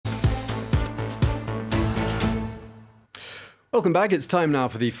Welcome back. It's time now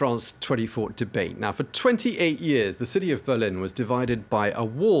for the France 24 debate. Now, for 28 years, the city of Berlin was divided by a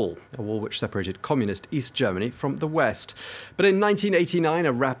wall which separated communist East Germany from the West. But in 1989,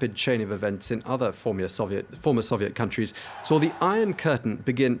 a rapid chain of events in other former Soviet countries saw the Iron Curtain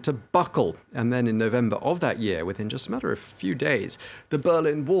begin to buckle. And then in November of that year, within just a matter of a few days, the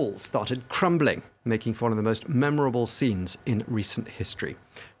Berlin Wall started crumbling, making for one of the most memorable scenes in recent history.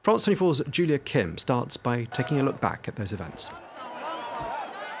 France 24's Julia Kim starts by taking a look back at those events.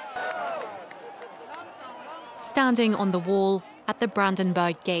 Standing on the wall at the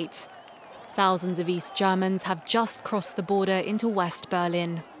Brandenburg Gate, thousands of East Germans have just crossed the border into West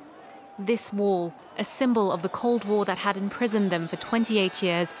Berlin. This wall, a symbol of the Cold War that had imprisoned them for 28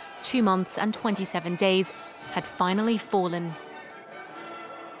 years, 2 months and 27 days, had finally fallen.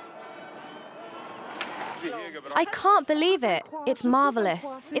 I can't believe it. It's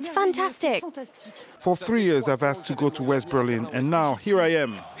marvelous. It's fantastic. For 3 years I've asked to go to West Berlin, and now here I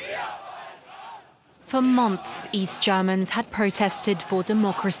am. For months, East Germans had protested for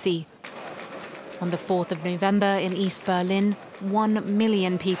democracy. On the 4th of November in East Berlin, 1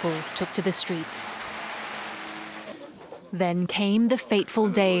 million people took to the streets. Then came the fateful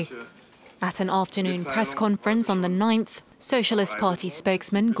day. At an afternoon press conference on the 9th, Socialist Party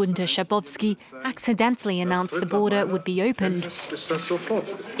spokesman Günter Schabowski accidentally announced the border would be opened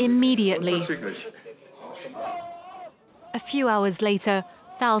immediately. A few hours later,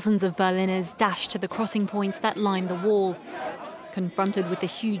 thousands of Berliners dashed to the crossing points that line the wall. Confronted with the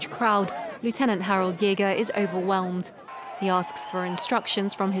huge crowd, Lieutenant Harold Jäger is overwhelmed. He asks for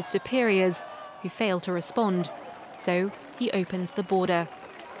instructions from his superiors, who fail to respond. So he opens the border.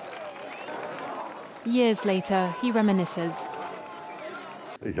 Years later, he reminisces.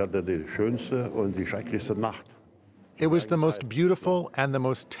 It was the most beautiful and the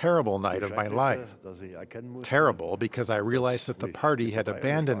most terrible night of my life. Terrible because I realized that the party had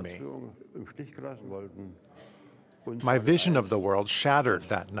abandoned me. My vision of the world shattered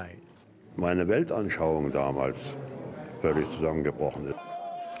that night.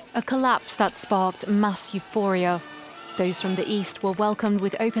 A collapse that sparked mass euphoria. Those from the East were welcomed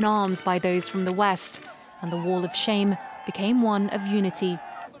with open arms by those from the West, and the wall of shame became one of unity.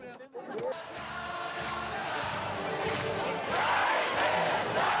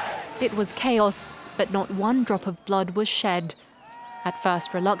 It was chaos, but not one drop of blood was shed. At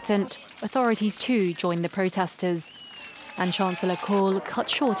first reluctant, authorities too joined the protesters, and Chancellor Kohl cut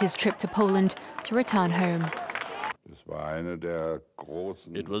short his trip to Poland to return home.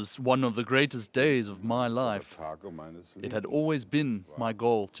 It was one of the greatest days of my life. It had always been my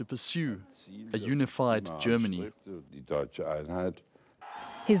goal to pursue a unified Germany.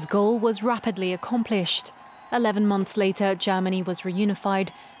 His goal was rapidly accomplished. 11 months later, Germany was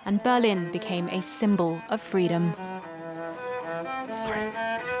reunified, and Berlin became a symbol of freedom.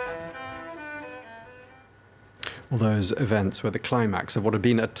 Well, those events were the climax of what had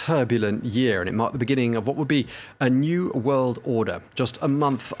been a turbulent year, and it marked the beginning of what would be a new world order. Just a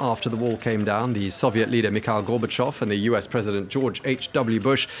month after the wall came down, the Soviet leader Mikhail Gorbachev and the US President George H.W.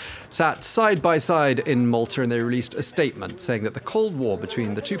 Bush sat side by side in Malta, and they released a statement saying that the Cold War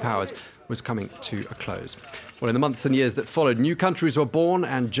between the two powers was coming to a close. Well, in the months and years that followed, new countries were born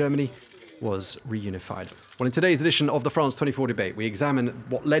and Germany was reunified. Well, in today's edition of the France 24 debate, we examine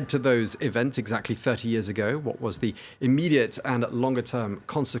what led to those events exactly 30 years ago, what was the immediate and longer-term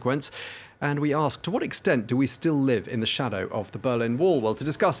consequence, and we ask, to what extent do we still live in the shadow of the Berlin Wall? Well, to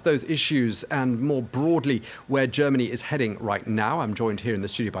discuss those issues and more broadly where Germany is heading right now, I'm joined here in the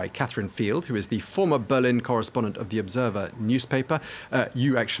studio by Catherine Field, who is the former Berlin correspondent of the Observer newspaper.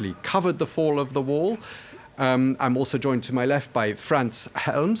 You actually covered the fall of the wall. I'm also joined to my left by Franz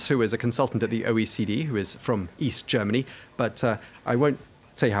Helms, who is a consultant at the OECD, who is from East Germany. But I won't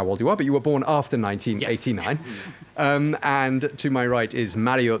say how old you are, but you were born after 1989. Yes. And to my right is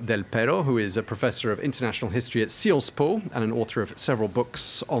Mario Del Perro, who is a professor of international history at Sciences Po and an author of several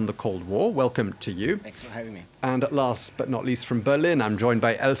books on the Cold War. Welcome to you. Thanks for having me. And last but not least from Berlin, I'm joined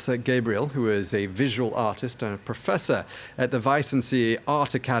by Elsa Gabriel, who is a visual artist and a professor at the Weissensee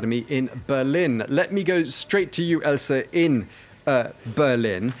Art Academy in Berlin. Let me go straight to you, Elsa, in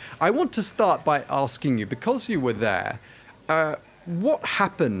Berlin. I want to start by asking you, because you were there, what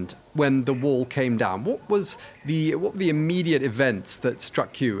happened when the wall came down? What were the immediate events that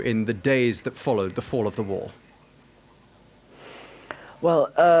struck you in the days that followed the fall of the wall?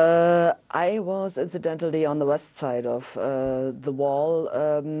 Well, I was incidentally on the west side of the wall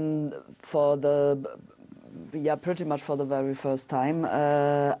pretty much for the very first time.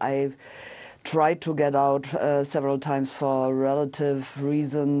 I tried to get out several times for relative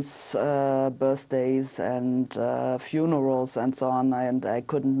reasons, birthdays and funerals and so on, and I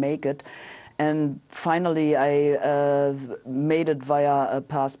couldn't make it. And finally, I made it via a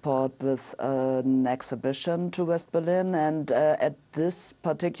passport with an exhibition to West Berlin. And at this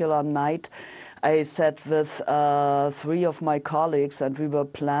particular night, I sat with 3 of my colleagues, and we were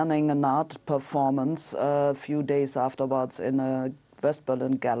planning an art performance a few days afterwards in a West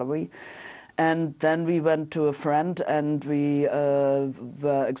Berlin gallery. And then we went to a friend, and we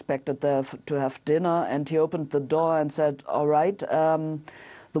were expected there to have dinner. And he opened the door and said, "All right,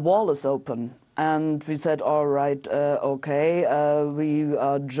 the wall is open." And we said, "All right, okay, we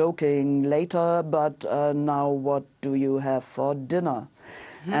are joking later, but now what do you have for dinner?"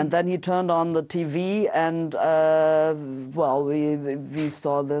 And then he turned on the TV, and well, we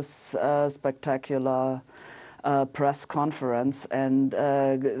saw this spectacular press conference, and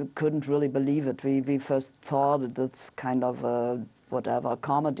couldn't really believe it. We first thought it's kind of a whatever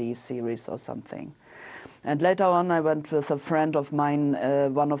comedy series or something. And later on, I went with a friend of mine,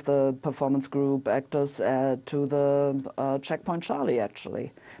 one of the performance group actors, to the Checkpoint Charlie,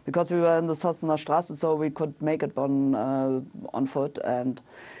 actually, because we were in the Sossener Straße, so we could make it on foot. And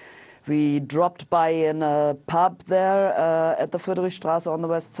we dropped by in a pub there at the Friedrichstraße on the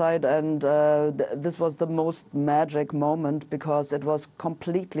west side, and this was the most magic moment because it was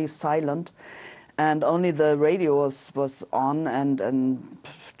completely silent. And only the radio was on, and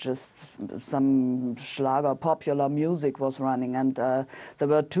just some Schlager popular music was running. And there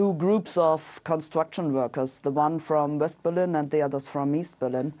were 2 groups of construction workers, the one from West Berlin and the others from East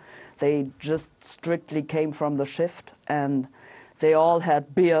Berlin. They just strictly came from the shift, and they all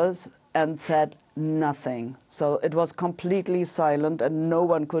had beers and said nothing. So it was completely silent, and no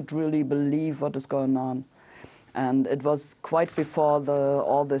one could really believe what is going on. And it was quite before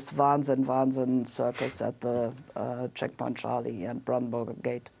all this Wahnsinn circus at the Checkpoint Charlie and Brandenburger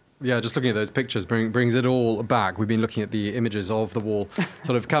Gate. Yeah, just looking at those pictures brings it all back. We've been looking at the images of the wall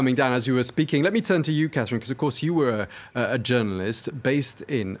sort of coming down as you were speaking. Let me turn to you, Catherine, because, of course, you were a journalist based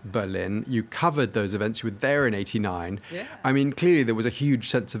in Berlin. You covered those events. You were there in '89. Yeah. I mean, clearly there was a huge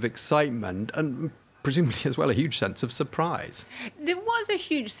sense of excitement and presumably as well a huge sense of surprise. There was a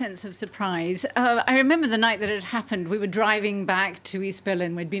huge sense of surprise. I remember the night that it happened, we were driving back to East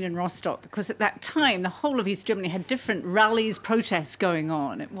Berlin. We'd been in Rostock because at that time the whole of East Germany had different rallies, protests going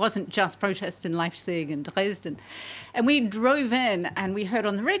on. It wasn't just protests in Leipzig and Dresden. And we drove in and we heard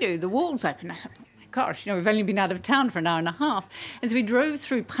on the radio, the wall's open. Gosh, we've only been out of town for an hour and a half. And so we drove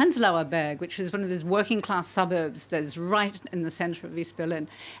through Prenzlauer Berg, which is one of those working-class suburbs that's right in the center of East Berlin.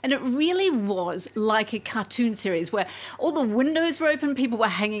 And it really was like a cartoon series where all the windows were open, people were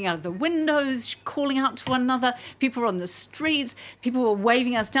hanging out of the windows, calling out to one another, people were on the streets, people were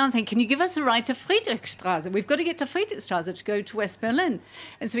waving us down, saying, "Can you give us a ride to Friedrichstraße? We've got to get to Friedrichstraße to go to West Berlin."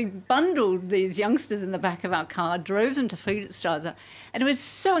 And so we bundled these youngsters in the back of our car, drove them to Friedrichstraße. And it was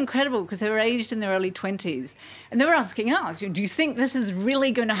so incredible because they were aged in their early 20s. And they were asking us, "Do you think this is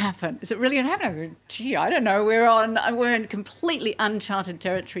really going to happen? Is it really going to happen?" I said, "Gee, I don't know. We're in completely uncharted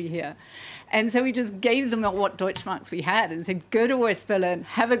territory here." And so we just gave them what Deutschmarks we had and said, "Go to West Berlin,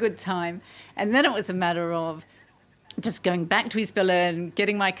 have a good time." And then it was a matter of just going back to East Berlin,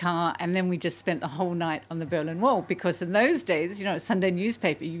 getting my car, and then we just spent the whole night on the Berlin Wall. Because in those days, a Sunday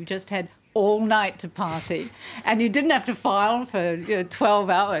newspaper, you just had all night to party, and you didn't have to file for 12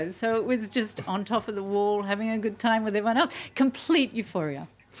 hours. So it was just on top of the wall, having a good time with everyone else. Complete euphoria.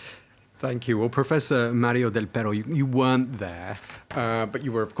 Thank you. Well, Professor Mario Del Perro, you weren't there, but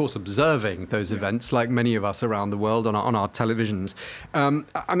you were, of course, observing those events like many of us around the world on our televisions.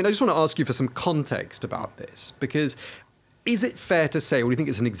 I just want to ask you for some context about this, because is it fair to say, or do you think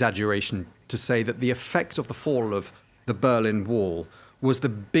it's an exaggeration to say that the effect of the fall of the Berlin Wall was the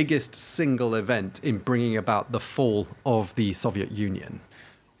biggest single event in bringing about the fall of the Soviet Union?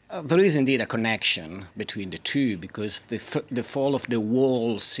 There is indeed a connection between the two, because the fall of the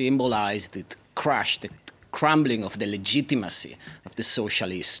wall symbolized the crash, the crumbling of the legitimacy of the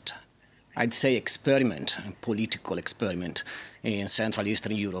socialist, I'd say, experiment, political experiment in Central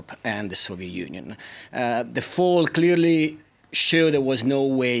Eastern Europe and the Soviet Union. The fall clearly showed there was no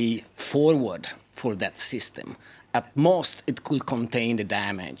way forward for that system. At most, it could contain the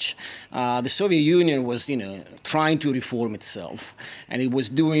damage. The Soviet Union was, trying to reform itself, and it was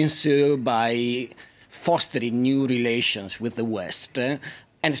doing so by fostering new relations with the West,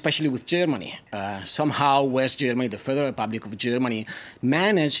 and especially with Germany. Somehow West Germany, the Federal Republic of Germany,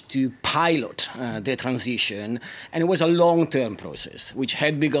 managed to pilot the transition, and it was a long-term process, which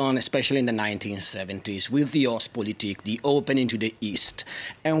had begun especially in the 1970s with the Ostpolitik, the opening to the East,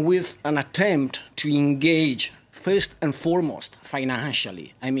 and with an attempt to engage first and foremost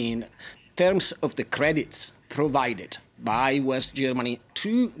financially. I mean, terms of the credits provided by West Germany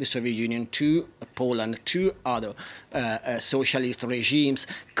to the Soviet Union, to Poland, to other socialist regimes,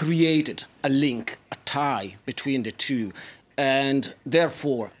 created a link, a tie between the two, and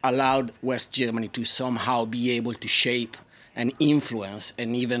therefore allowed West Germany to somehow be able to shape and influence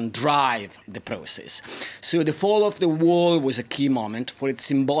and even drive the process. So the fall of the wall was a key moment for its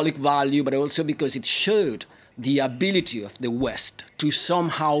symbolic value, but also because it showed the ability of the West to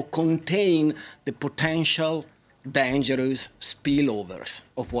somehow contain the potential dangerous spillovers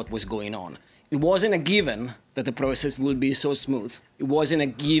of what was going on. It wasn't a given that the process would be so smooth. It wasn't a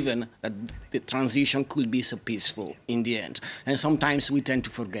given that the transition could be so peaceful in the end. And sometimes we tend to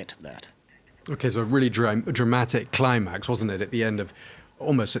forget that. Okay, so a really dramatic climax, wasn't it, at the end of,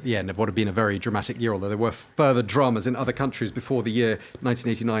 almost at the end of what had been a very dramatic year, although there were further dramas in other countries before the year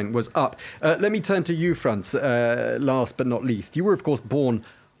 1989 was up. Let me turn to you, Franz, last but not least. You were, of course, born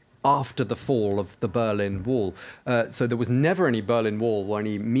after the fall of the Berlin Wall. So there was never any Berlin Wall or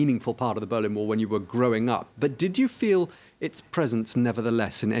any meaningful part of the Berlin Wall when you were growing up. But did you feel its presence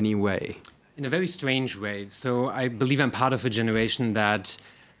nevertheless in any way? In a very strange way. So I believe I'm part of a generation that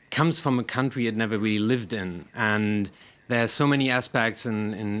comes from a country it never really lived in. And there are so many aspects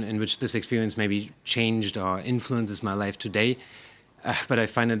in which this experience maybe changed or influences my life today. But I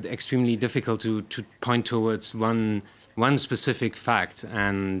find it extremely difficult to point towards one specific fact.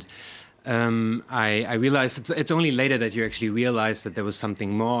 And I realized it's only later that you actually realize that there was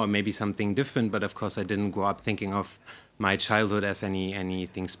something more, or maybe something different. But of course, I didn't grow up thinking of my childhood as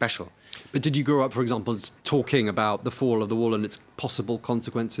anything special. But did you grow up, for example, talking about the fall of the wall and its possible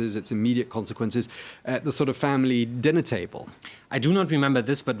consequences, its immediate consequences, at the sort of family dinner table? I do not remember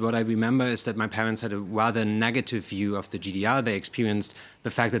this, but what I remember is that my parents had a rather negative view of the GDR. They experienced the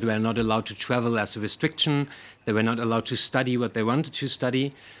fact that they were not allowed to travel as a restriction. They were not allowed to study what they wanted to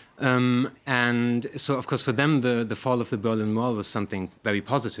study. And so, of course, for them, the fall of the Berlin Wall was something very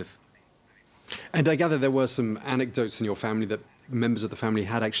positive. And I gather there were some anecdotes in your family that members of the family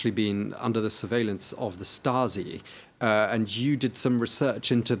had actually been under the surveillance of the Stasi, and you did some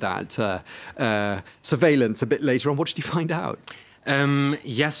research into that surveillance a bit later on. What did you find out?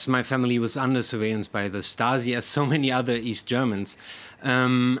 Yes, my family was under surveillance by the Stasi, as so many other East Germans.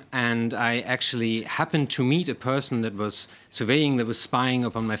 And I actually happened to meet a person that was surveying, that was spying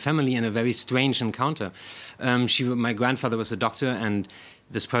upon my family in a very strange encounter. My grandfather was a doctor, and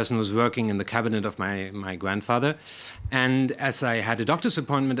this person was working in the cabinet of my grandfather. And as I had a doctor's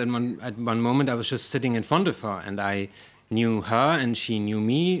appointment, at one moment I was just sitting in front of her, and I knew her and she knew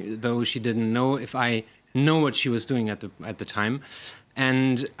me, though she didn't know if I know what she was doing at the time.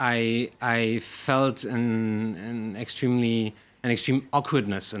 And I felt an extreme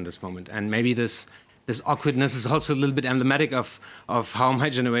awkwardness in this moment. And maybe this awkwardness is also a little bit emblematic of how my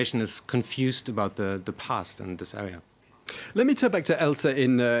generation is confused about the past and this area. Let me turn back to Elsa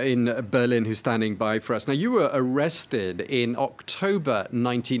in Berlin, who's standing by for us. Now, you were arrested in October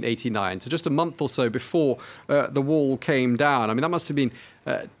 1989, so just a month or so before the wall came down. I mean, that must have been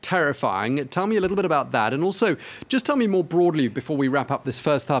terrifying. Tell me a little bit about that. And also, just tell me more broadly, before we wrap up this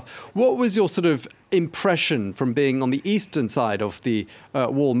first half, what was your sort of impression from being on the eastern side of the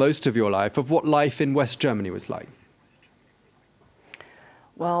wall most of your life, of what life in West Germany was like?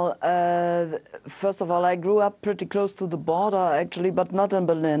 Well, first of all, I grew up pretty close to the border, actually, but not in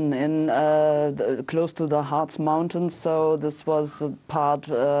Berlin, close to the Harz Mountains. So this was part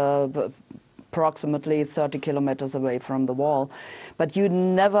approximately 30 kilometers away from the wall. But you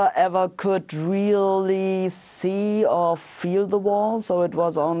never ever could really see or feel the wall, so it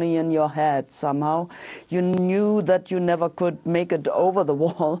was only in your head somehow. You knew that you never could make it over the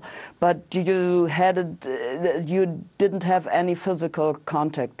wall, but you didn't have any physical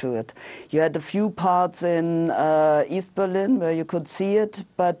contact to it. You had a few parts in East Berlin where you could see it,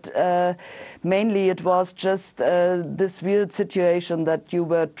 but mainly it was just this weird situation that you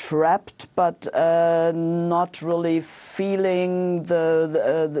were trapped, but not really feeling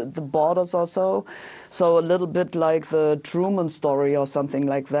the borders or so. So a little bit like the Truman story or something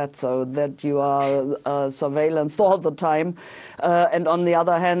like that, so that you are surveillanced all the time. And on the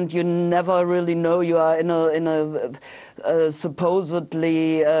other hand, you never really know you are in a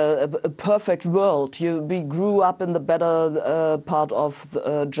supposedly a perfect world. We grew up in the better part of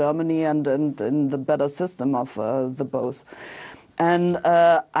Germany and in the better system of the both. And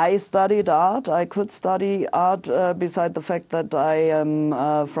I studied art. I could study art beside the fact that I am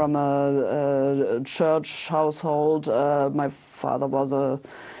from a church household. My father was a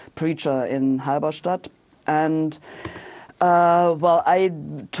preacher in Halberstadt. And well, I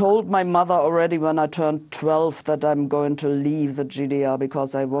told my mother already when I turned 12 that I'm going to leave the GDR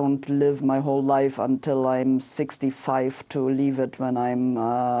because I won't live my whole life until I'm 65 to leave it when I'm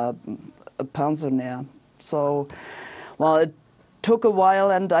a pensioner. So, well, it took a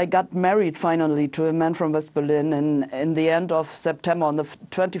while, and I got married finally to a man from West Berlin in the end of September, on the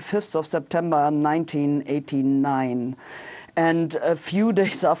 25th of September 1989. And a few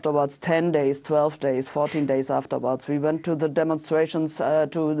days afterwards, 10 days, 12 days, 14 days afterwards, we went to the demonstrations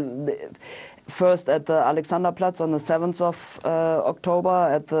first at the Alexanderplatz on the 7th of October,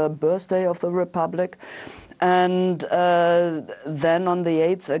 at the birthday of the Republic, and then on the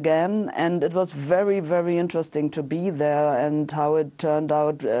 8th again. And it was very, very interesting to be there, and how it turned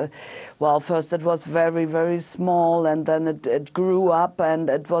out. Well, first it was very, very small, and then it grew up, and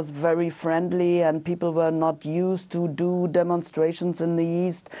it was very friendly, and people were not used to do demonstrations in the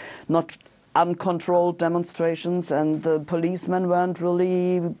East, not uncontrolled demonstrations, and the policemen weren't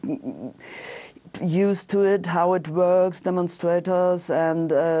really used to it, how it works, demonstrators,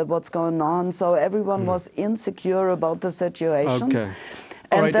 and what's going on. So everyone was insecure about the situation. Okay.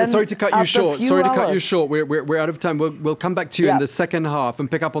 All right, sorry to cut you short. We're out of time. We'll come back to you in the second half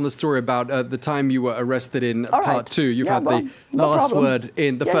and pick up on the story about the time you were arrested in part 2. You've had the last word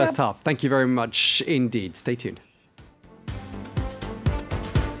in the first half. Thank you very much indeed. Stay tuned.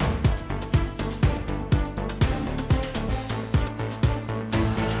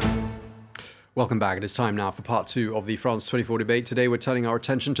 Welcome back. It is time now for part 2 of the France 24 debate. Today we're turning our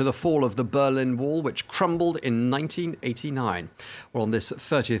attention to the fall of the Berlin Wall, which crumbled in 1989. Well, on this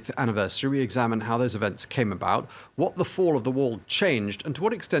 30th anniversary, we examine how those events came about, what the fall of the wall changed, and to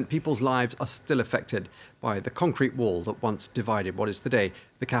what extent people's lives are still affected by the concrete wall that once divided what is today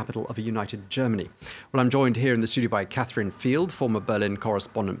the capital of a united Germany. Well, I'm joined here in the studio by Catherine Field, former Berlin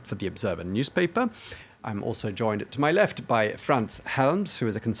correspondent for the Observer newspaper. I'm also joined to my left by Franz Helms, who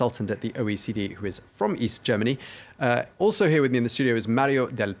is a consultant at the OECD, who is from East Germany. Also here with me in the studio is Mario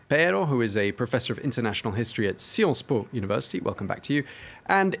Del Pero, who is a professor of international history at Sciences Po University. Welcome back to you.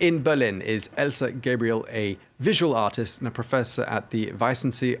 And in Berlin is Elsa Gabriel, a visual artist and a professor at the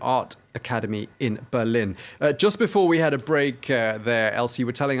Weissensee Art Academy in Berlin. Just before we had a break there, Elsa, you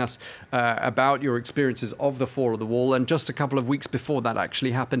were telling us about your experiences of the fall of the wall. And just a couple of weeks before that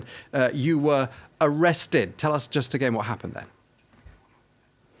actually happened, you were arrested. Tell us just again what happened then.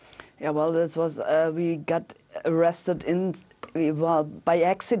 Yeah, well, this was, we got arrested by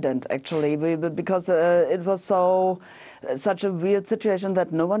accident, actually, because it was such a weird situation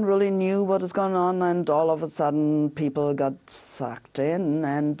that no one really knew what was going on, and all of a sudden people got sucked in,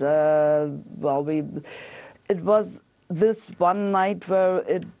 and well, it was this one night where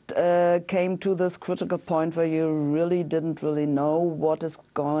it came to this critical point where you really didn't really know what is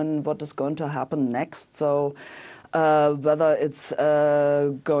going to happen next. So whether it's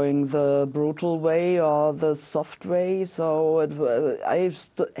going the brutal way or the soft way. So I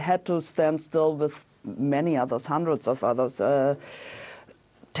had to stand still with many others, hundreds of others,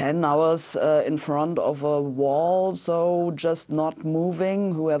 10 hours in front of a wall, so just not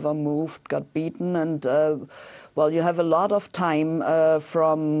moving. Whoever moved got beaten. And well, you have a lot of time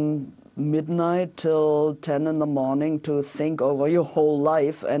from midnight till 10 in the morning to think over your whole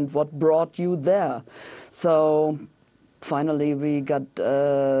life and what brought you there. So finally we got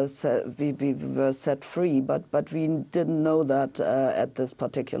we were set free, but we didn't know that at this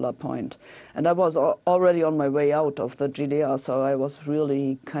particular point. And I was already on my way out of the GDR, so I was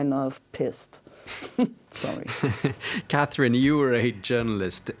really kind of pissed. Sorry. Catherine, you were a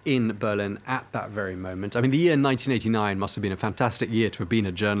journalist in Berlin at that very moment. I mean, the year 1989 must have been a fantastic year to have been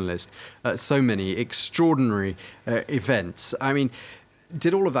a journalist. So many extraordinary events. I mean,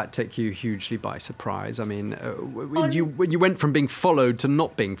 did all of that take you hugely by surprise? I mean, when you went from being followed to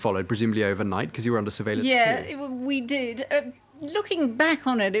not being followed, presumably overnight, because you were under surveillance too. Yeah, we did. Looking back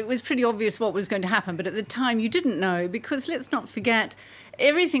on it, it was pretty obvious what was going to happen, but at the time you didn't know, because let's not forget,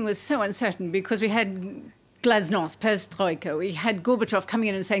 everything was so uncertain, because we had glasnost, perestroika, we had Gorbachev coming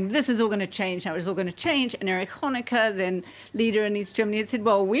in and saying, this is all going to change, now it's all going to change, and Erich Honecker, then leader in East Germany, had said,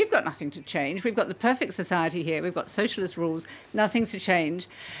 well, we've got nothing to change, we've got the perfect society here, we've got socialist rules, nothing to change.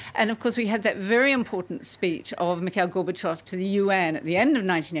 And of course we had that very important speech of Mikhail Gorbachev to the UN at the end of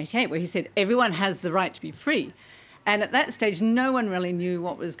 1988, where he said, everyone has the right to be free. And at that stage, no one really knew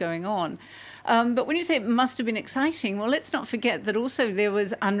what was going on. But when you say it must have been exciting, well, let's not forget that also there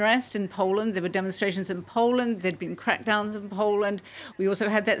was unrest in Poland. There were demonstrations in Poland. There'd been crackdowns in Poland. We also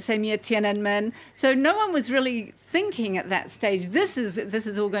had that same year Tiananmen. So no one was really thinking at that stage, this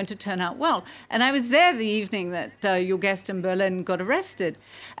is all going to turn out well. And I was there the evening that your guest in Berlin got arrested.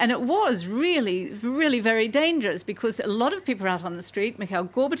 And it was really, really very dangerous because a lot of people were out on the street. Mikhail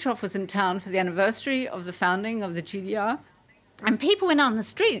Gorbachev was in town for the anniversary of the founding of the GDR. And people went on the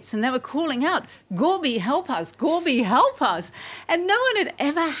streets and they were calling out, Gorby, help us, Gorby, help us. And no one had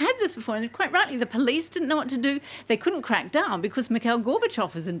ever had this before. And quite rightly, the police didn't know what to do. They couldn't crack down because Mikhail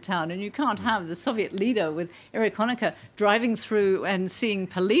Gorbachev was in town. And you can't have the Soviet leader with Erich Honecker driving through and seeing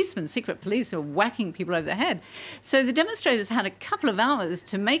policemen, secret police, who are whacking people over the head. So the demonstrators had a couple of hours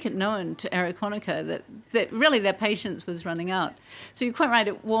to make it known to Erich Honecker that really their patience was running out. So you're quite right,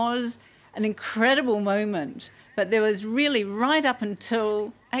 it was an incredible moment. But there was really, right up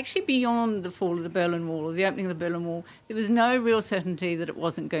until, actually beyond the fall of the Berlin Wall, or the opening of the Berlin Wall, there was no real certainty that it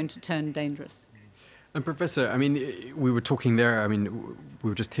wasn't going to turn dangerous. And Professor, I mean, we were talking there, I mean, we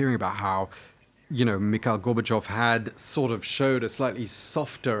were just hearing about how, you know, Mikhail Gorbachev had sort of showed a slightly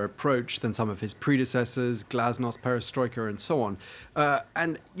softer approach than some of his predecessors, Glasnost, Perestroika, and so on.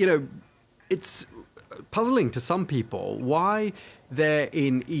 And, you know, it's puzzling to some people why there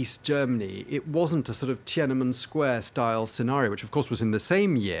in East Germany it wasn't a sort of Tiananmen Square style scenario, which of course was in the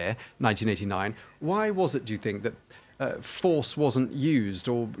same year, 1989. Why was it, do you think, that force wasn't used,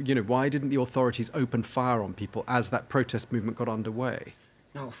 or, you know, why didn't the authorities open fire on people as that protest movement got underway?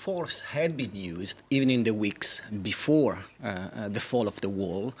 Now, force had been used even in the weeks before the fall of the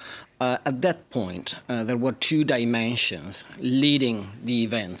wall. At that point, there were two dimensions leading the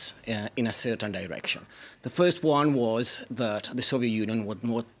events in a certain direction. The first one was that the Soviet Union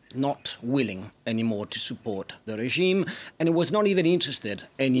was not willing anymore to support the regime, and it was not even interested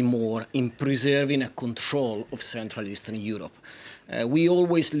anymore in preserving a control of Central Eastern Europe. We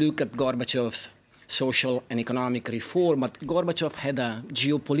always look at Gorbachev's social and economic reform, but Gorbachev had a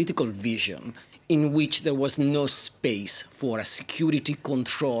geopolitical vision in which there was no space for a security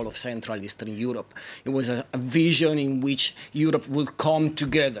control of Central Eastern Europe. It was a vision in which Europe would come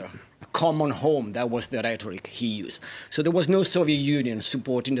together, a common home. That was the rhetoric he used. So there was no Soviet Union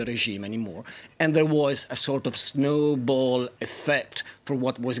supporting the regime anymore, and there was a sort of snowball effect for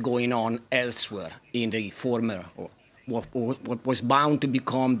what was going on elsewhere in the former, or what was bound to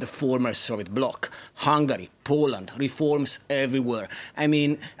become the former Soviet bloc. Hungary, Poland, reforms everywhere. I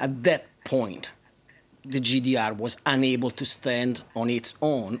mean, at that point, the GDR was unable to stand on its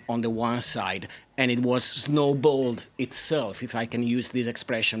own on the one side, and it was snowballed itself, if I can use this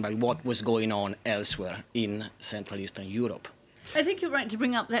expression, by what was going on elsewhere in Central Eastern Europe. I think you're right to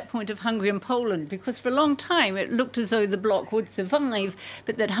bring up that point of Hungary and Poland, because for a long time it looked as though the bloc would survive,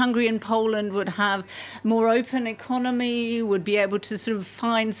 but that Hungary and Poland would have more open economy, would be able to sort of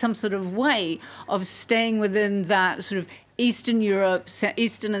find some sort of way of staying within that sort of Eastern Europe,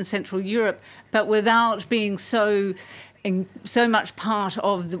 Eastern and Central Europe, but without being so much part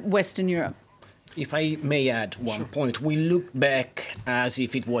of Western Europe. If I may add one point, we look back as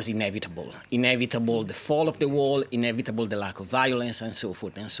if it was inevitable. Inevitable the fall of the wall, inevitable the lack of violence, and so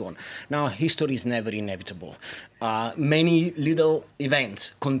forth and so on. Now, history is never inevitable. Many little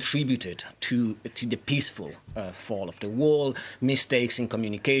events contributed to the peaceful fall of the wall, mistakes in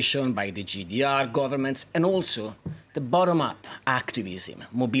communication by the GDR governments, and also the bottom-up activism,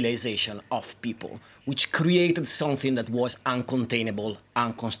 mobilization of people, which created something that was uncontainable,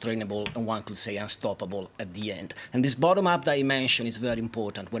 unconstrainable, and one could say unstoppable at the end. And this bottom-up dimension is very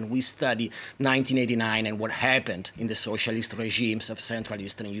important when we study 1989 and what happened in the socialist regimes of Central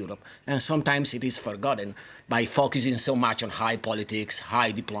Eastern Europe. And sometimes it is forgotten by focusing so much on high politics,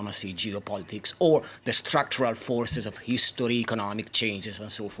 high diplomacy, geopolitics, or the structural forces of history, economic changes,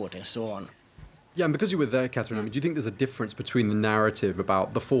 and so forth and so on. Yeah, and because you were there, Catherine, I mean, do you think there's a difference between the narrative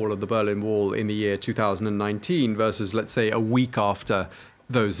about the fall of the Berlin Wall in the year 2019 versus, let's say, a week after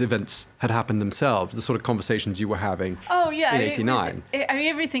those events had happened themselves, the sort of conversations you were having in 89? I mean,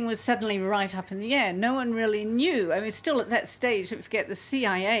 everything was suddenly right up in the air. No one really knew. I mean, still at that stage, don't forget, the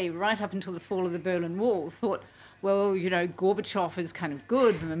CIA, right up until the fall of the Berlin Wall, thought, well, you know, Gorbachev is kind of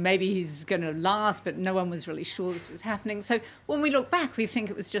good, maybe he's going to last, but no one was really sure this was happening. So when we look back, we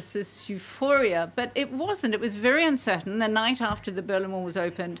think it was just this euphoria, but it wasn't. It was very uncertain. The night after the Berlin Wall was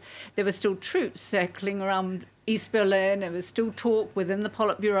opened, there were still troops circling around East Berlin. There was still talk within the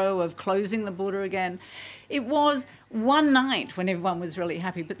Politburo of closing the border again. It was one night when everyone was really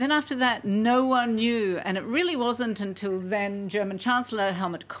happy. But then after that, no one knew. And it really wasn't until then German Chancellor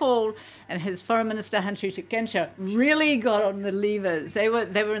Helmut Kohl and his Foreign Minister Hans-Dietrich Genscher really got on the levers. They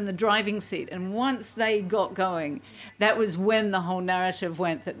were in the driving seat. And once they got going, that was when the whole narrative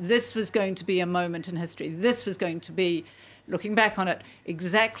went that this was going to be a moment in history. This was going to be, looking back on it,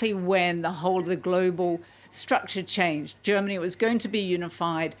 exactly when the whole of the global structure changed. Germany was going to be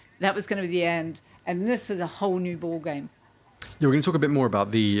unified. That was going to be the end. And this was a whole new ballgame. Yeah, we're going to talk a bit more about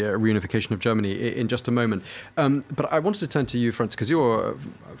the reunification of Germany in just a moment. But I wanted to turn to you, Franz, because you're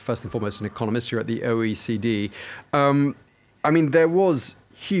first and foremost an economist. You're at the OECD. I mean, there was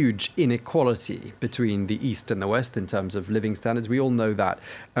huge inequality between the East and the West in terms of living standards. We all know that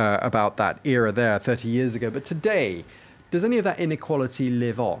about that era there 30 years ago. But today, does any of that inequality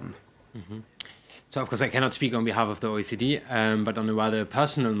live on? Mm-hmm. So, of course, I cannot speak on behalf of the OECD, but on a rather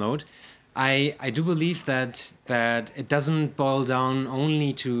personal note, I do believe that it doesn't boil down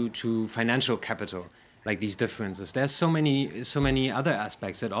only to financial capital, like these differences. There's so many other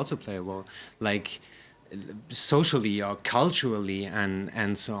aspects that also play a role, like socially or culturally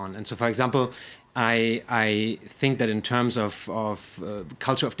and so on. And so, for example, I think that in terms of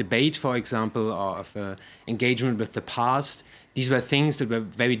culture of debate, for example, or of engagement with the past, these were things that were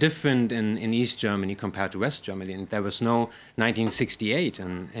very different in East Germany compared to West Germany. And there was no 1968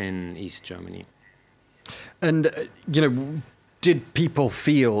 in East Germany. And, did people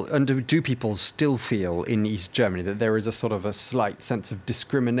feel, and do people still feel in East Germany that there is a sort of a slight sense of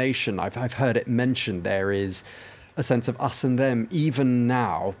discrimination? I've heard it mentioned there is a sense of us and them, even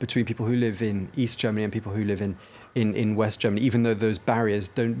now, between people who live in East Germany and people who live in West Germany, even though those barriers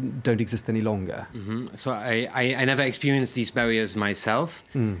don't exist any longer. Mm-hmm. So I never experienced these barriers myself,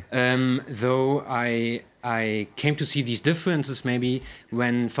 though I came to see these differences maybe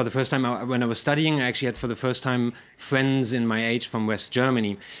when, for the first time, when I was studying, I actually had for the first time friends in my age from West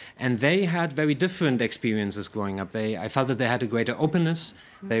Germany, and they had very different experiences growing up. I felt that they had a greater openness.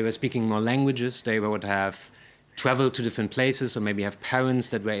 They were speaking more languages. They would have travel to different places, or maybe have parents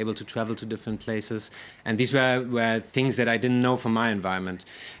that were able to travel to different places. And these were things that I didn't know from my environment.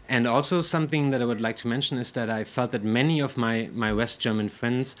 And also something that I would like to mention is that I felt that many of my West German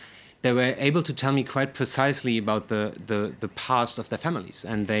friends, they were able to tell me quite precisely about the past of their families.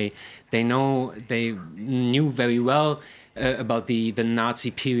 And they knew very well about the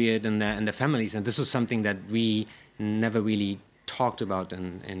Nazi period and their families. And this was something that we never really talked about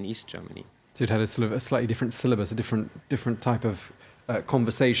in East Germany. So it had a sort of a slightly different syllabus, a different type of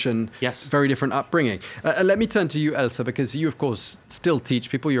conversation. Yes. Very different upbringing. Let me turn to you, Elsa, because you, of course, still teach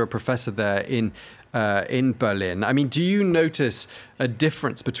people. You're a professor there in Berlin. I mean, do you notice a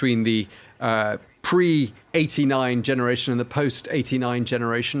difference between the pre-'89 generation and the post-'89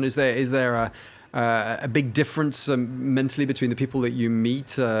 generation? Is there a big difference mentally between the people that you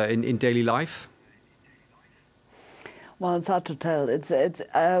meet in daily life? Well, it's hard to tell.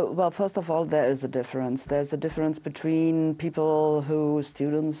 Well, first of all, there is a difference. There's a difference between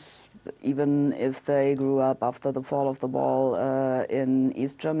students, even if they grew up after the fall of the wall in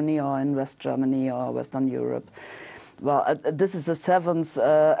East Germany or in West Germany or Western Europe. Well, this is the 7th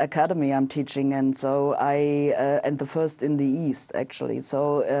academy I'm teaching, and so and the first in the East, actually.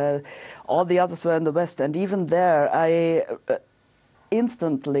 So all the others were in the West, and even there, I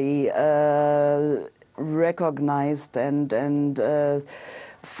instantly recognized and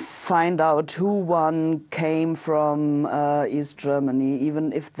find out who one came from East Germany,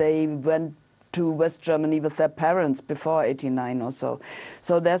 even if they went to West Germany with their parents before '89 or so.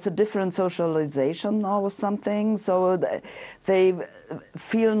 So there's a different socialization or something. So they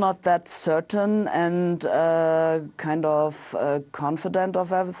feel not that certain and kind of confident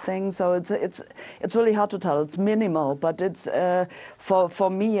of everything. So it's really hard to tell. It's minimal, but it's for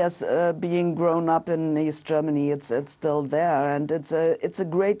me as being grown up in East Germany, it's still there, and it's a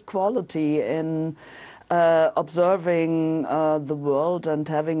great quality in observing the world and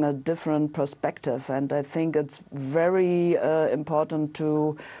having a different perspective. And I think it's very important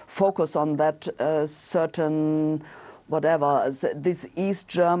to focus on that certain, this East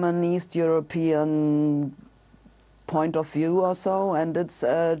German, East European point of view or so, and it's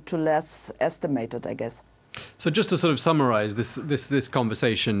too less estimated, I guess. So just to sort of summarize this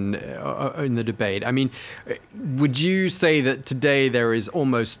conversation in the debate, I mean, would you say that today there is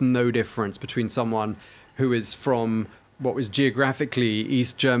almost no difference between someone who is from what was geographically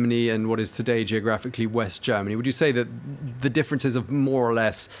East Germany and what is today geographically West Germany? Would you say that the differences are more or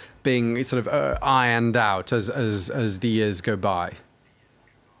less being sort of ironed out as the years go by?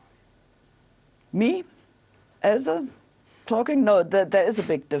 Me? As a talking, no, there is a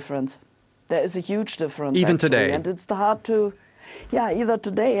big difference. There is a huge difference. Even actually, today? And it's hard to, yeah, either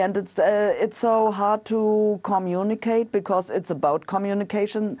today, and it's so hard to communicate because it's about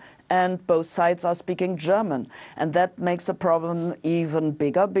communication and both sides are speaking German. And that makes the problem even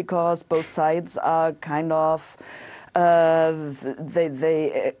bigger because both sides are kind of,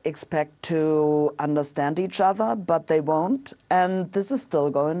 they expect to understand each other, but they won't. And this is still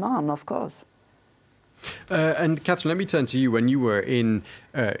going on, of course. And Catherine, let me turn to you. When you were in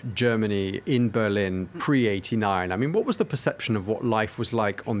Germany, in Berlin, pre-89, I mean, what was the perception of what life was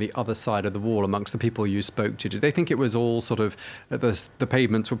like on the other side of the wall amongst the people you spoke to? Did they think it was all sort of, the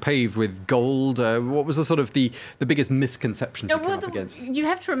pavements were paved with gold? What was the sort of the biggest misconceptions you came up against? You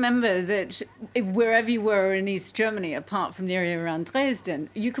have to remember that wherever you were in East Germany, apart from the area around Dresden,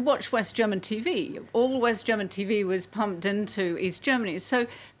 you could watch West German TV. All West German TV was pumped into East Germany. So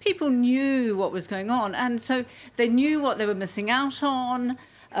people knew what was going on. And so they knew what they were missing out on.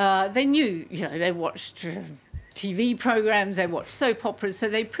 They knew, they watched TV programs, they watched soap operas, so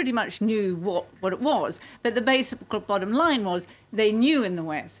they pretty much knew what it was. But the basic bottom line was they knew in the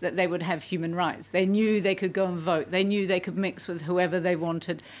West that they would have human rights. They knew they could go and vote. They knew they could mix with whoever they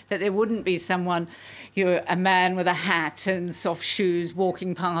wanted, that there wouldn't be someone, a man with a hat and soft shoes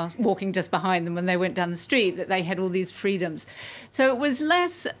walking just behind them when they went down the street, that they had all these freedoms. So it was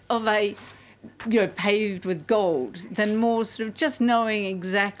less of a paved with gold, than more sort of just knowing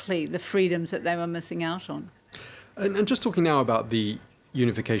exactly the freedoms that they were missing out on. And just talking now about the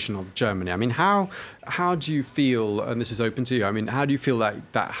unification of Germany, I mean, how do you feel, and this is open to you, I mean, how do you feel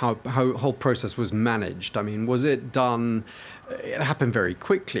that whole process was managed? I mean, was it done, it happened very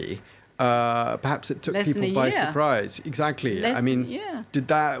quickly, perhaps it took people by surprise. Exactly.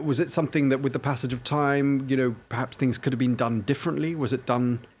 Was it something that with the passage of time, perhaps things could have been done differently? Was it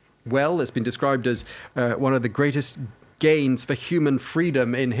done well? It's been described as one of the greatest gains for human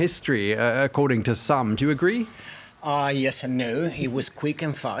freedom in history, according to some. Do you agree? Yes and no. It was quick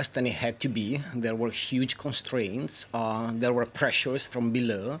and fast, and it had to be. There were huge constraints. There were pressures from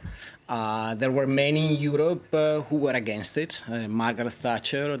below. There were many in Europe who were against it. Margaret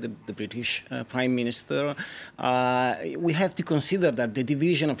Thatcher, the British Prime Minister. We have to consider that the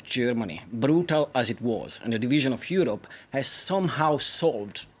division of Germany, brutal as it was, and the division of Europe has somehow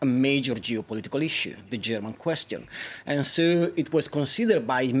solved a major geopolitical issue, the German question. And so it was considered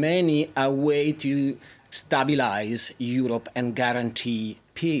by many a way to stabilize Europe and guarantee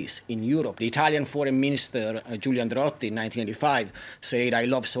peace in Europe. The Italian Foreign Minister, Giulio Andreotti, in 1985, said, "I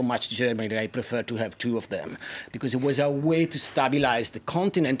love so much Germany that I prefer to have two of them," because it was a way to stabilize the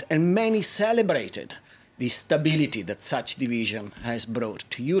continent, and many celebrated the stability that such division has brought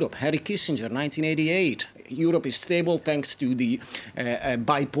to Europe. Henry Kissinger, 1988, Europe is stable thanks to the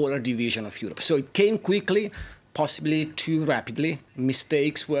bipolar division of Europe. So it came quickly, possibly too rapidly.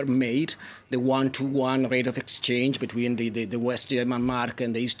 Mistakes were made. The one-to-one rate of exchange between the West German mark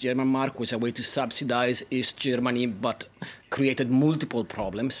and the East German mark was a way to subsidize East Germany, but created multiple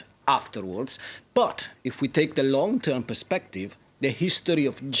problems afterwards. But if we take the long-term perspective, the history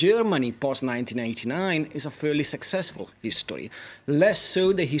of Germany post-1989 is a fairly successful history. Less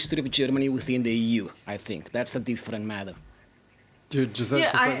so the history of Germany within the EU, I think. That's a different matter.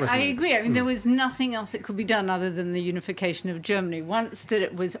 I agree. I mean, there was nothing else that could be done other than the unification of Germany. Once that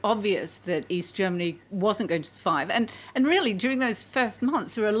it was obvious that East Germany wasn't going to survive, and really during those first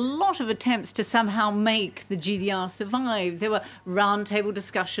months, there were a lot of attempts to somehow make the GDR survive. There were roundtable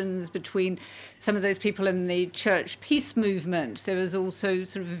discussions between some of those people in the church peace movement. There was also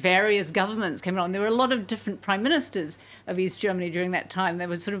sort of various governments came along. There were a lot of different prime ministers of East Germany during that time. They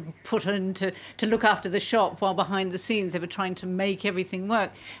were sort of put in to look after the shop, while behind the scenes they were trying to make everything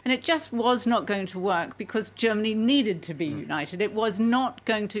work. And it just was not going to work because Germany needed to be united. It was not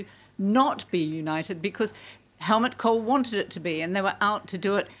going to not be united because Helmut Kohl wanted it to be, and they were out to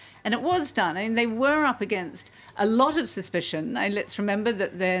do it. And it was done. I mean, they were up against a lot of suspicion. And let's remember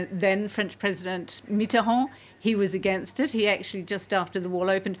that the then French President Mitterrand, he was against it. He actually, just after the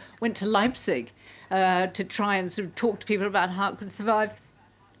wall opened, went to Leipzig to try and sort of talk to people about how it could survive.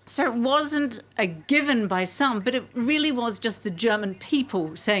 So it wasn't a given by some, but it really was just the German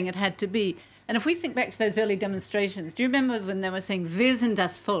people saying it had to be. And if we think back to those early demonstrations, do you remember when they were saying, "Wir sind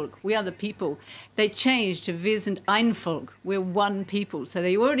das Volk," we are the people? They changed to "Wir sind ein Volk," we're one people. So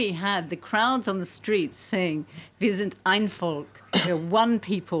they already had the crowds on the streets saying, "Wir sind ein Volk," we're one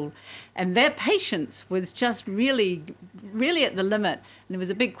people. And their patience was just really, really at the limit. And there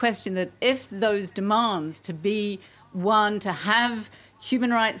was a big question that if those demands to be one, to have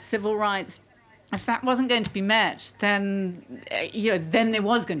human rights, civil rights, if that wasn't going to be met, then then there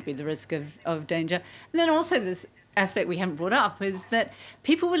was going to be the risk of danger. And then also this aspect we haven't brought up is that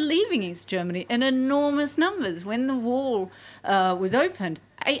people were leaving East Germany in enormous numbers when the wall was opened.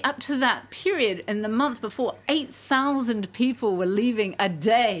 Up to that period, in the month before, 8,000 people were leaving a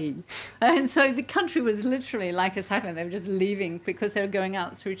day. And so the country was literally like a siphon. They were just leaving because they were going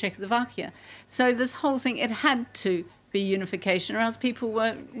out through Czechoslovakia. So this whole thing, it had to be unification, or else people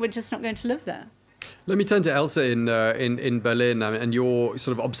were just not going to live there. Let me turn to Elsa in Berlin and your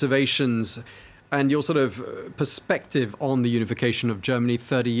sort of observations and your sort of perspective on the unification of Germany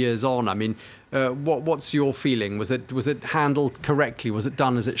 30 years on. I mean, what's your feeling? Was it handled correctly? Was it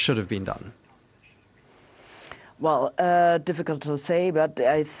done as it should have been done? Well, difficult to say, but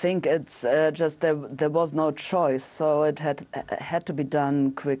I think it's just there was no choice, so it had to be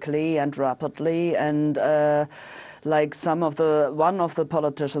done quickly and rapidly. And like one of the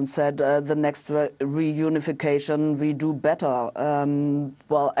politicians said, the next reunification we do better.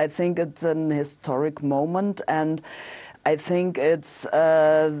 Well, I think it's an historic moment, and I think it's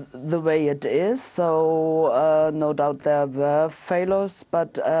the way it is. So no doubt there were failures,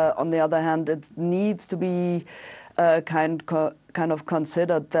 but on the other hand, it needs to be kind of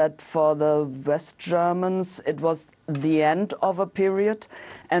considered that for the West Germans it was the end of a period,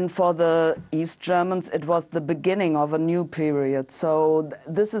 and for the East Germans it was the beginning of a new period. So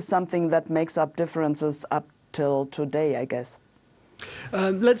this is something that makes up differences up till today, I guess.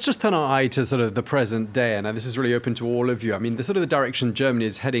 Let's just turn our eye to sort of the present day, and this is really open to all of you. I mean, the sort of the direction Germany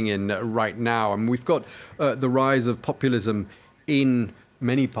is heading in right now, and we've got the rise of populism in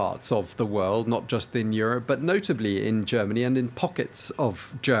many parts of the world, not just in Europe, but notably in Germany and in pockets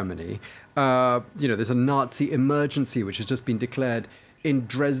of Germany. There's a Nazi emergency which has just been declared in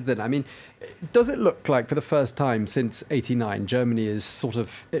Dresden. I mean, does it look like for the first time since '89, Germany is sort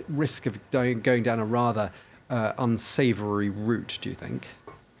of at risk of going down a rather unsavory route, do you think?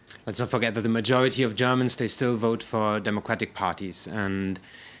 Let's not forget that the majority of Germans, they still vote for democratic parties. And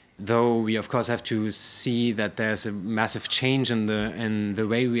though we, of course, have to see that there's a massive change in the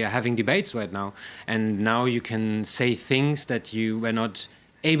way we are having debates right now. And now you can say things that you were not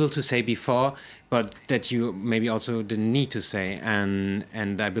able to say before, but that you maybe also didn't need to say. And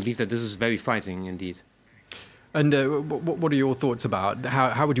I believe that this is very frightening indeed. And what are your thoughts about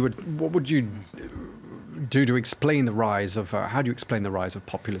what would you do to explain the rise of how do you explain the rise of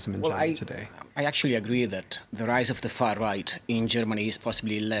populism in Germany today? I actually agree that the rise of the far right in Germany is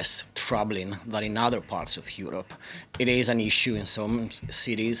possibly less troubling than in other parts of Europe. It is an issue in some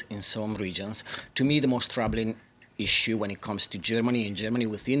cities, in some regions. To me, the most troubling issue when it comes to Germany and Germany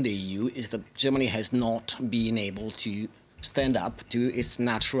within the EU is that Germany has not been able to stand up to its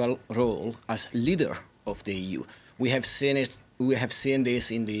natural role as leader of the EU. We have seen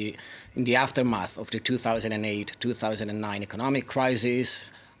this in the aftermath of the 2008-2009 economic crisis,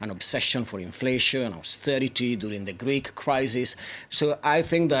 an obsession for inflation, austerity during the Greek crisis. So I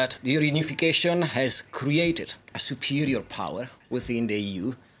think that the reunification has created a superior power within the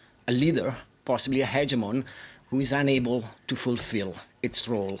EU, a leader, possibly a hegemon, who is unable to fulfill its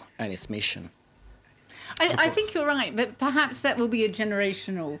role and its mission. I think you're right, but perhaps that will be a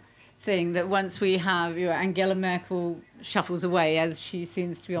generational thing, that once we have Angela Merkel shuffles away, as she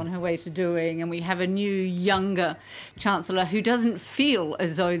seems to be on her way to doing, and we have a new, younger chancellor who doesn't feel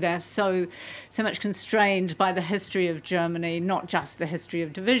as though they're so much constrained by the history of Germany, not just the history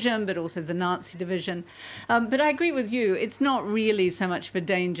of division, but also the Nazi division. But I agree with you, it's not really so much of a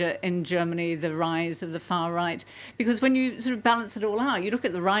danger in Germany, the rise of the far right, because when you sort of balance it all out, you look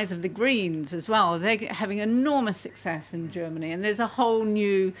at the rise of the Greens as well. They're having enormous success in Germany, and there's a whole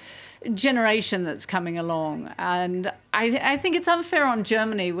new generation that's coming along. And I think it's unfair on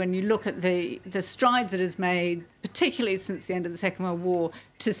Germany when you look at the strides it has made, particularly since the end of the Second World War,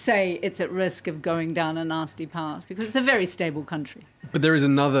 to say it's at risk of going down a nasty path, because it's a very stable country. But there is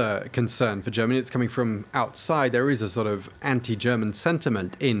another concern for Germany. It's coming from outside. There is a sort of anti-German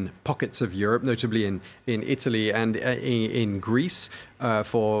sentiment in pockets of Europe, notably in Italy and in Greece,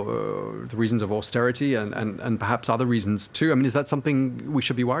 for the reasons of austerity and perhaps other reasons too. I mean, is that something we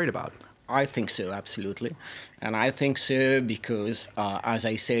should be worried about? I think so, absolutely. And I think so because, as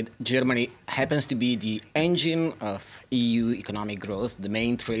I said, Germany happens to be the engine of EU economic growth, the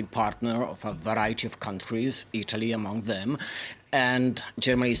main trade partner of a variety of countries, Italy among them. And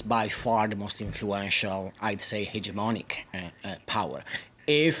Germany is by far the most influential, I'd say, hegemonic power.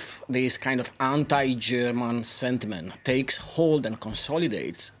 if this kind of anti-German sentiment takes hold and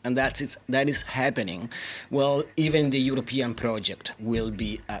consolidates, and that is happening, well, even the European project will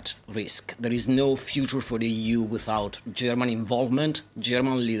be at risk. There is no future for the EU without German involvement,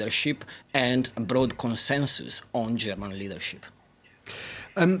 German leadership, and a broad consensus on German leadership.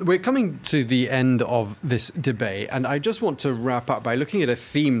 We're coming to the end of this debate, and I just want to wrap up by looking at a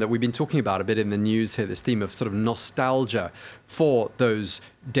theme that we've been talking about a bit in the news here, this theme of sort of nostalgia for those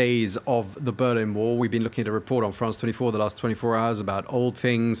days of the Berlin Wall. We've been looking at a report on France 24 the last 24 hours about old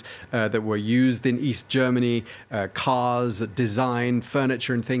things that were used in East Germany, cars, design,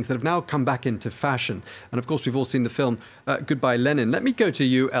 furniture and things that have now come back into fashion. And of course, we've all seen the film Goodbye Lenin. Let me go to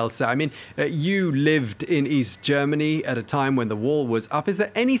you, Elsa. I mean, you lived in East Germany at a time when the wall was up. Is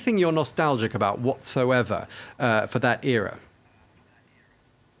there anything you're nostalgic about whatsoever for that era?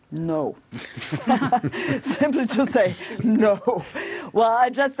 No. Simply to say no. Well,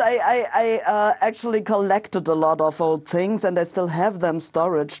 I actually collected a lot of old things, and I still have them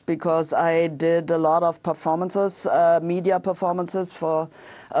storaged because I did a lot of performances, media performances for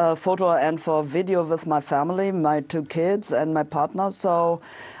photo and for video with my family, my 2 kids and my partner. So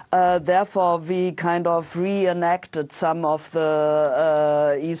therefore, we kind of reenacted some of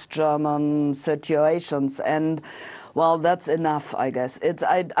the East German situations, and well, that's enough, I guess.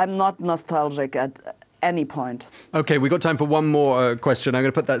 I'm not nostalgic at any point. Okay, we've got time for one more question. I'm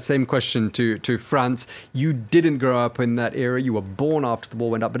going to put that same question to Franz. You didn't grow up in that era. You were born after the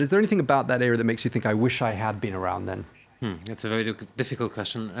wall went up. But is there anything about that era that makes you think, I wish I had been around then? That's a very difficult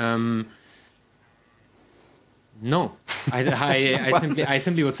question. No. I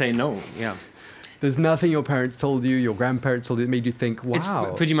simply would say no, yeah. There's nothing your parents told you, your grandparents told you, that made you think, wow.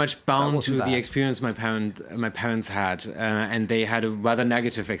 It's pretty much bound to the experience my parents had, and they had a rather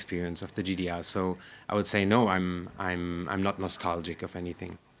negative experience of the GDR. So I would say no. I'm not nostalgic of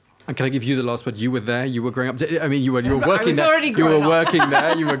anything. And can I give you the last word? You were there. You were growing up. I mean, you were working there. You were working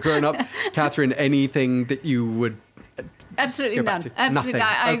there. You were growing up. Catherine, anything that you would? Absolutely none. Absolutely, nothing.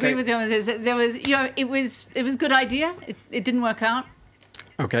 I agree with you. There was, it was a good idea. It didn't work out.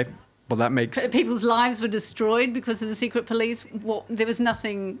 Okay. Well, that makes... People's lives were destroyed because of the secret police. There was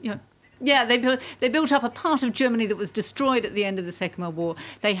nothing... Yeah, they built up a part of Germany that was destroyed at the end of the Second World War.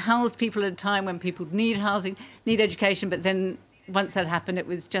 They housed people at a time when people need housing, need education, but then once that happened, it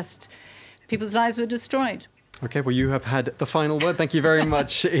was just... People's lives were destroyed. Okay, well, you have had the final word. Thank you very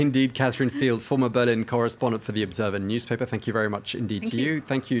much indeed, Catherine Field, former Berlin correspondent for the Observer newspaper. Thank you very much indeed to you.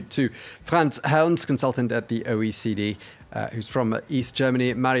 Thank you to Franz Helms, consultant at the OECD, who's from East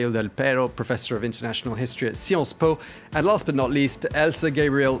Germany, Mario Del Pero, Professor of International History at Sciences Po, and last but not least, Elsa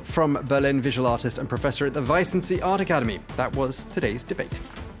Gabriel from Berlin, visual artist and professor at the Weissensee Art Academy. That was today's debate.